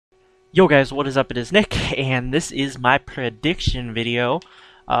Yo guys, what is up? It is Nick, and this is my prediction video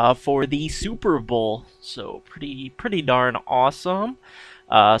for the Super Bowl. So pretty darn awesome.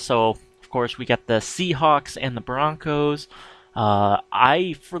 So of course we got the Seahawks and the Broncos.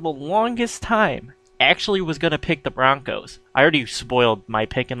 I for the longest time actually was gonna pick the Broncos. I already spoiled my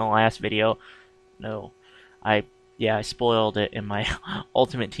pick in the last video. No, I spoiled it in my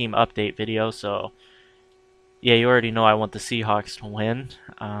Ultimate Team update video. So yeah, you already know I want the Seahawks to win.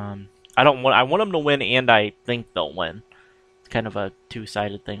 I want them to win, and I think they'll win. It's kind of a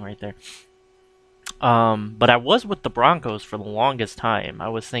two-sided thing right there. But I was with the Broncos for the longest time. I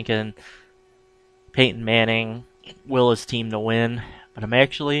was thinking Peyton Manning, Willis team to win, but I'm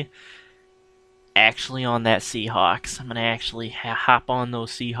actually on that Seahawks. I'm gonna actually hop on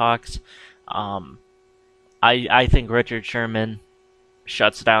those Seahawks. I think Richard Sherman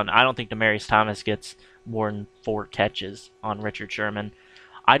shuts down. I don't think Demaryius Thomas gets more than 4 catches on Richard Sherman.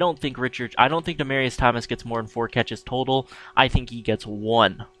 I don't think Demaryius Thomas gets more than 4 catches total. I think he gets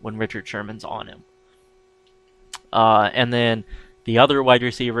 1 when Richard Sherman's on him. And then the other wide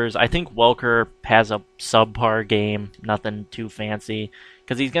receivers, I think Welker has a subpar game, nothing too fancy,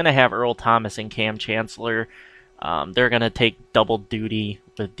 because he's going to have Earl Thomas and Cam Chancellor. They're going to take double duty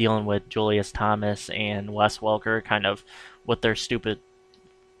with dealing with Julius Thomas and Wes Welker, kind of with their stupid,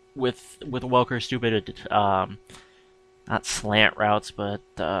 with Welker's stupid, not slant routes, but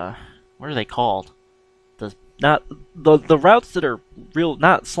what are they called? The routes that are real,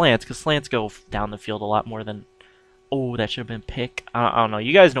 not slants, because slants go down the field a lot more than. Oh, that should have been pick. I don't know.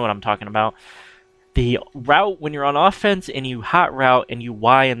 You guys know what I'm talking about. The route when you're on offense and you hot route and you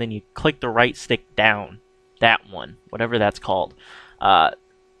Y and then you click the right stick down. That one, whatever that's called. I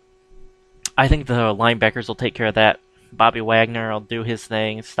think the linebackers will take care of that. Bobby Wagner will do his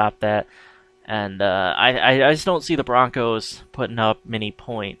thing, stop that. And I just don't see the Broncos putting up many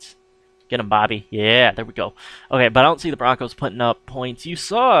points. Get him, Bobby. Yeah, there we go. Okay, but I don't see the Broncos putting up points. You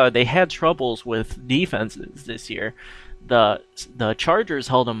saw they had troubles with defenses this year. The Chargers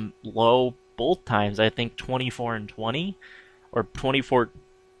held them low both times. I think 24-20 or 24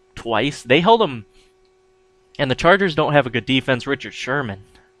 twice. They held them, and the Chargers don't have a good defense. Richard Sherman,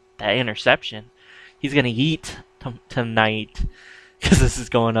 that interception, he's gonna eat tonight. Because this is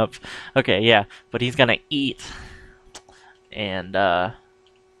going up. Okay, yeah. But he's going to eat. And I'm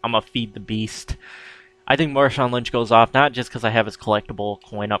going to feed the beast. I think Marshawn Lynch goes off, not just because I have his collectible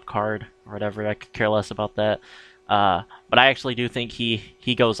coin-up card or whatever. I could care less about that. But I actually do think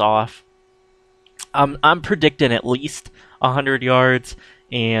he goes off. I'm predicting at least 100 yards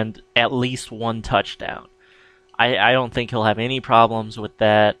and at least 1 touchdown. I don't think he'll have any problems with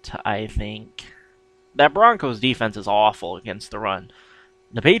that. I think that Broncos defense is awful against the run.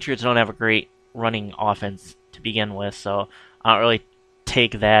 The Patriots don't have a great running offense to begin with, so I don't really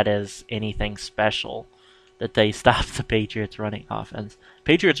take that as anything special that they stop the Patriots running offense.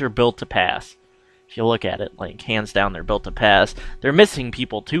 Patriots are built to pass. If you look at it, like, hands down, they're built to pass. They're missing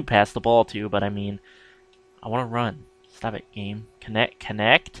people to pass the ball to, but I mean, I want to run. Stop it, game.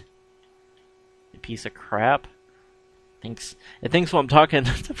 Connect? You piece of crap. It thinks while I'm talking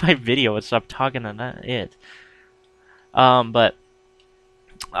to my video, it's stop talking to it. But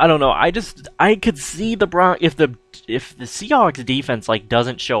I don't know. I could see the if the Seahawks defense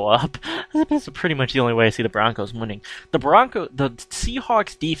doesn't show up, that's pretty much the only way I see the Broncos winning. The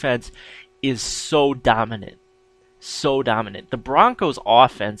Seahawks defense is so dominant. So dominant. The Broncos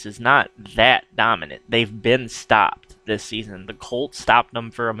offense is not that dominant. They've been stopped this season. The Colts stopped them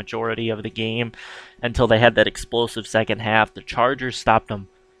for a majority of the game until they had that explosive second half. The Chargers stopped them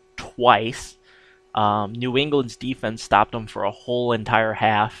twice. New England's defense stopped them for a whole entire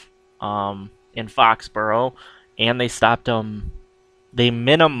half in Foxborough, and they stopped them. They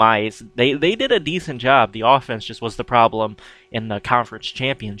minimized. They did a decent job. The offense just was the problem in the conference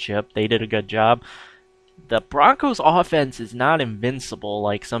championship. They did a good job. The Broncos offense is not invincible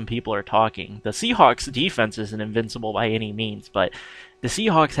like some people are talking. The Seahawks defense isn't invincible by any means, but the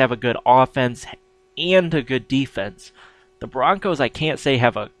Seahawks have a good offense and a good defense. The Broncos, I can't say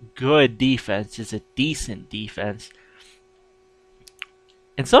have a good defense, it's a decent defense.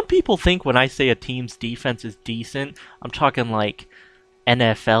 And some people think when I say a team's defense is decent, I'm talking like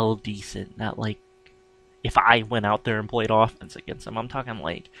NFL decent, not like if I went out there and played offense against them. I'm talking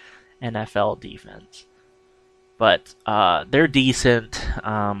like NFL defense. But they're decent.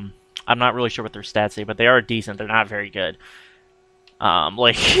 I'm not really sure what their stats say, but they are decent. They're not very good.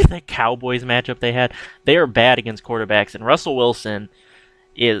 Like the Cowboys matchup they had, they are bad against quarterbacks, and Russell Wilson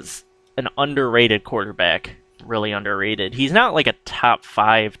is an underrated quarterback. Really underrated. He's not like a top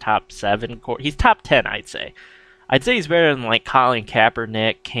 5, top 7. He's top 10, I'd say. I'd say he's better than like Colin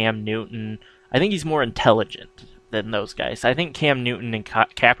Kaepernick, Cam Newton. I think he's more intelligent than those guys. I think Cam Newton and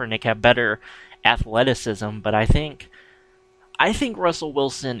Kaepernick have better athleticism, but I think Russell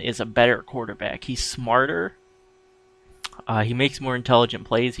Wilson is a better quarterback. He's smarter. He makes more intelligent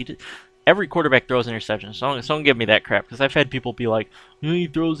plays. Every quarterback throws interceptions. So don't give me that crap, because I've had people be like, he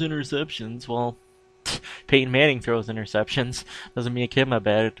throws interceptions. Well, Peyton Manning throws interceptions. Doesn't make him a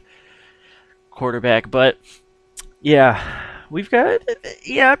bad quarterback. But, yeah,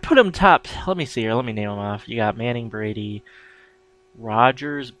 I put him top. Let me see here. Let me name them off. You got Manning, Brady,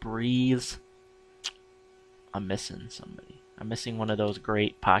 Rodgers, Breeze. I'm missing somebody. I'm missing one of those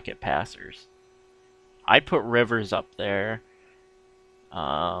great pocket passers. I'd put Rivers up there.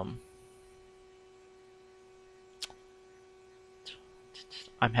 I'm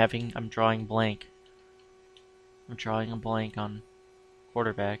drawing blank. I'm drawing a blank on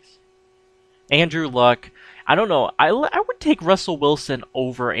quarterbacks. Andrew Luck. I don't know. I would take Russell Wilson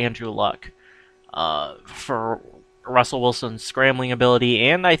over Andrew Luck for Russell Wilson's scrambling ability,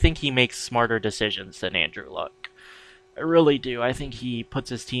 and I think he makes smarter decisions than Andrew Luck. I really do. I think he puts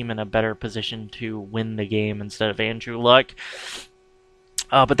his team in a better position to win the game instead of Andrew Luck.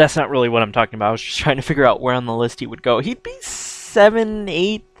 But that's not really what I'm talking about. I was just trying to figure out where on the list he would go. He'd be 7,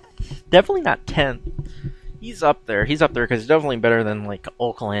 8, definitely not 10. He's up there. He's up there because he's definitely better than like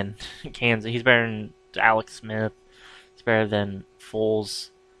Oakland, Kansas. He's better than Alex Smith. He's better than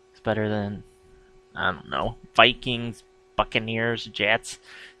Foles. He's better than, I don't know, Vikings, Buccaneers, Jets.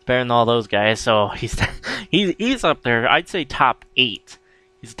 He's better than all those guys. So he's up there. I'd say top 8.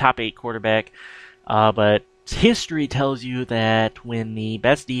 He's a top 8 quarterback. But history tells you that when the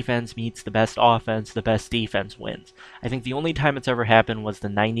best defense meets the best defense wins. I think the only time it's ever happened was the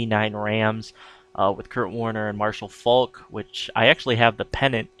 99 Rams with Kurt Warner and Marshall Faulk, which I actually have the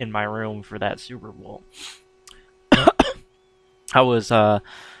pennant in my room for that Super Bowl.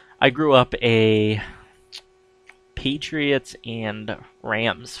 I grew up a Patriots and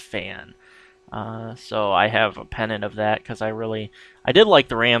Rams fan. So I have a pennant of that because I did like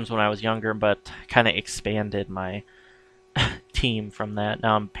the Rams when I was younger, but kind of expanded my team from that.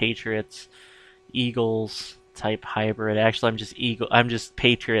 Now I'm Patriots, Eagles type hybrid. Actually, I'm just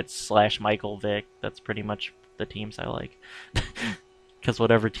Patriots / Michael Vick. That's pretty much the teams I like. Because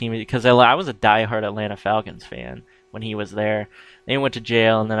I was a diehard Atlanta Falcons fan when he was there. Then he went to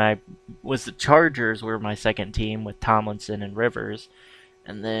jail, and then the Chargers were my second team with Tomlinson and Rivers.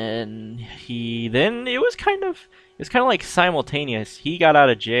 And then it was kind of like simultaneous. He got out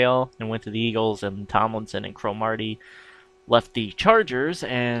of jail and went to the Eagles, and Tomlinson and Cromartie left the Chargers,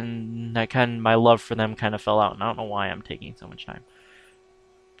 and my love for them kind of fell out. And I don't know why I'm taking so much time.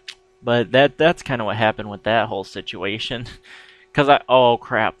 But that's kind of what happened with that whole situation. Oh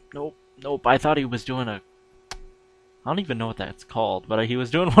crap, nope. I thought he was doing I don't even know what that's called, but he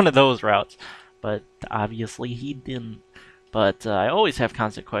was doing one of those routes. But obviously he didn't. But I always have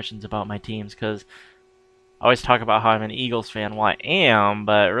constant questions about my teams because I always talk about how I'm an Eagles fan. Well, I am,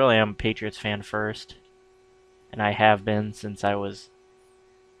 but really I'm a Patriots fan first. And I have been since I was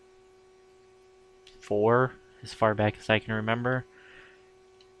 4, as far back as I can remember.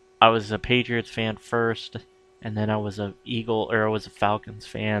 I was a Patriots fan first, and then I was a Falcons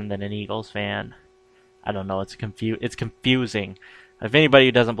fan, then an Eagles fan. I don't know, it's confusing. If anybody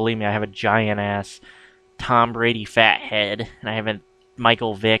who doesn't believe me, I have a giant ass Tom Brady fat head, and I have a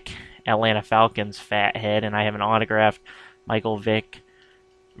Michael Vick Atlanta Falcons fat head, and I have an autographed Michael Vick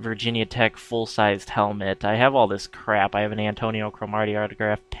Virginia Tech full-sized helmet. I have all this crap. I have an Antonio Cromartie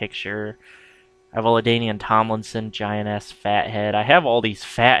autographed picture. I have a LaDainian Tomlinson giant-ass fat head. I have all these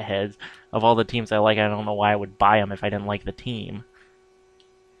fat heads of all the teams I like. I don't know why I would buy them if I didn't like the team.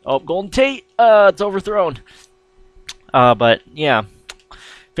 Oh, Golden Tate! It's overthrown. But, yeah.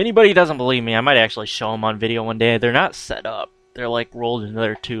 If anybody doesn't believe me, I might actually show them on video one day. They're not set up. They're like rolled into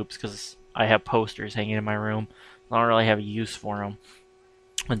their tubes because I have posters hanging in my room. I don't really have a use for them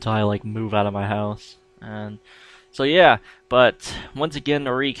until I move out of my house. And so yeah, but once again,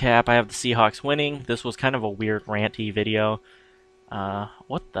 to recap, I have the Seahawks winning. This was kind of a weird ranty video.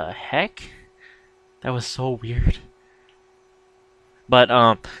 What the heck? That was so weird. But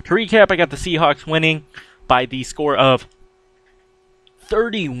to recap, I got the Seahawks winning by the score of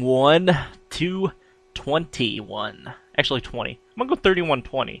 31-21. Actually 20. I'm gonna go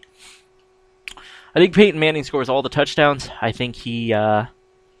 31-20. I think Peyton Manning scores all the touchdowns. I think he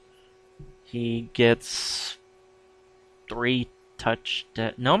gets 3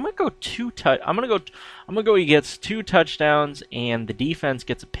 touchdowns. No, I'm gonna go 2 I'm gonna go. He gets 2 touchdowns, and the defense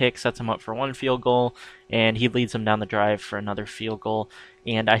gets a pick, sets him up for 1 field goal, and he leads them down the drive for another field goal.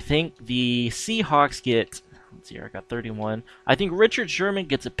 And I think the Seahawks get let's see here, I got 31. I think Richard Sherman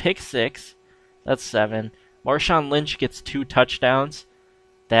gets a pick six. That's 7. Marshawn Lynch gets 2 touchdowns.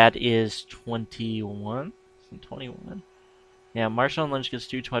 That is 21. 21. Yeah, Marshawn Lynch gets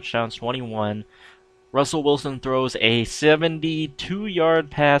 2 touchdowns, 21. Russell Wilson throws a 72-yard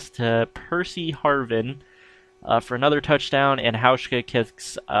pass to Percy Harvin for another touchdown, and Hauschka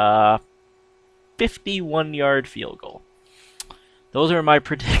kicks a 51-yard field goal. Those are my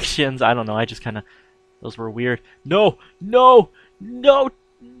predictions. I don't know. I just kind of... Those were weird. No! No! No!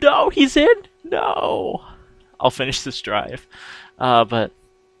 No! He's in! No! I'll finish this drive. But,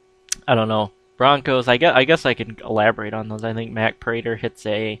 I don't know. Broncos, I guess I can elaborate on those. I think Mac Prater hits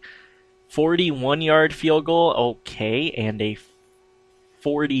a 41-yard field goal. Okay. And a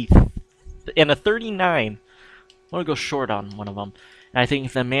 40... And a 39. I want to go short on one of them. And I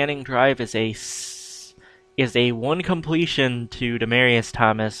think the Manning drive is a one completion to Demaryius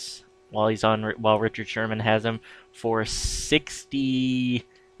Thomas while Richard Sherman has him for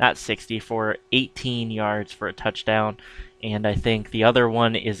 18 yards for a touchdown. And I think the other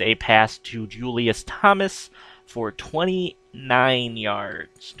one is a pass to Julius Thomas for 29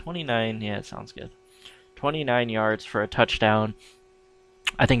 yards. 29, yeah, sounds good. 29 yards for a touchdown.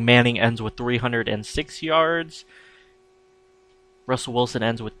 I think Manning ends with 306 yards. Russell Wilson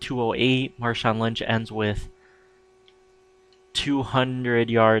ends with 208. Marshawn Lynch ends with 200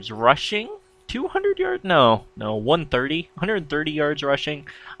 yards rushing. 200 yards? No, 130. 130 yards rushing.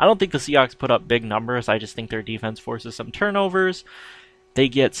 I don't think the Seahawks put up big numbers. I just think their defense forces some turnovers. They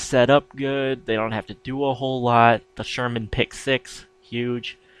get set up good. They don't have to do a whole lot. The Sherman pick six,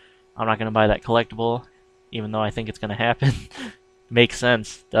 huge. I'm not going to buy that collectible, even though I think it's going to happen. Makes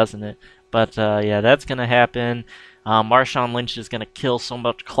sense, doesn't it? But yeah, that's going to happen. Marshawn Lynch is going to kill so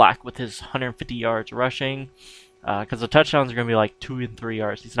much clock with his 150 yards rushing. Because the touchdowns are going to be like 2 and 3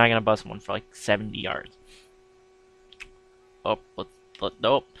 yards. He's not going to bust one for like 70 yards. Oh,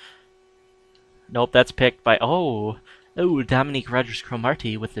 nope. Nope, that's picked by... Oh, Dominique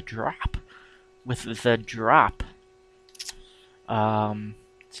Rodgers-Cromartie with the drop. Let's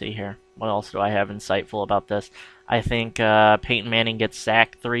see here. What else do I have insightful about this? I think Peyton Manning gets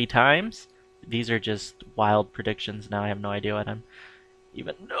sacked 3 times. These are just wild predictions now. I have no idea what I'm...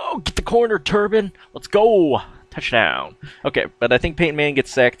 No, get the corner, Turbin. Let's go. Touchdown. Okay, but I think Peyton Manning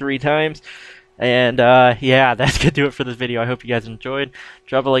gets sacked 3 times. And, yeah, that's going to do it for this video. I hope you guys enjoyed.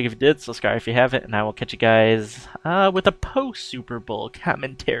 Drop a like if you did, subscribe if you haven't, and I will catch you guys with a post-Super Bowl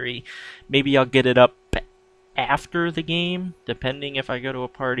commentary. Maybe I'll get it up after the game, depending if I go to a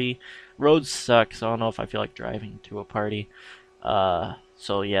party. Roads suck, so I don't know if I feel like driving to a party.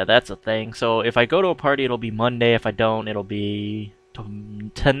 So, yeah, that's a thing. So, if I go to a party, it'll be Monday. If I don't, it'll be...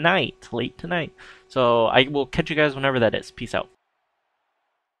 tonight, late tonight. So I will catch you guys whenever that is. Peace out.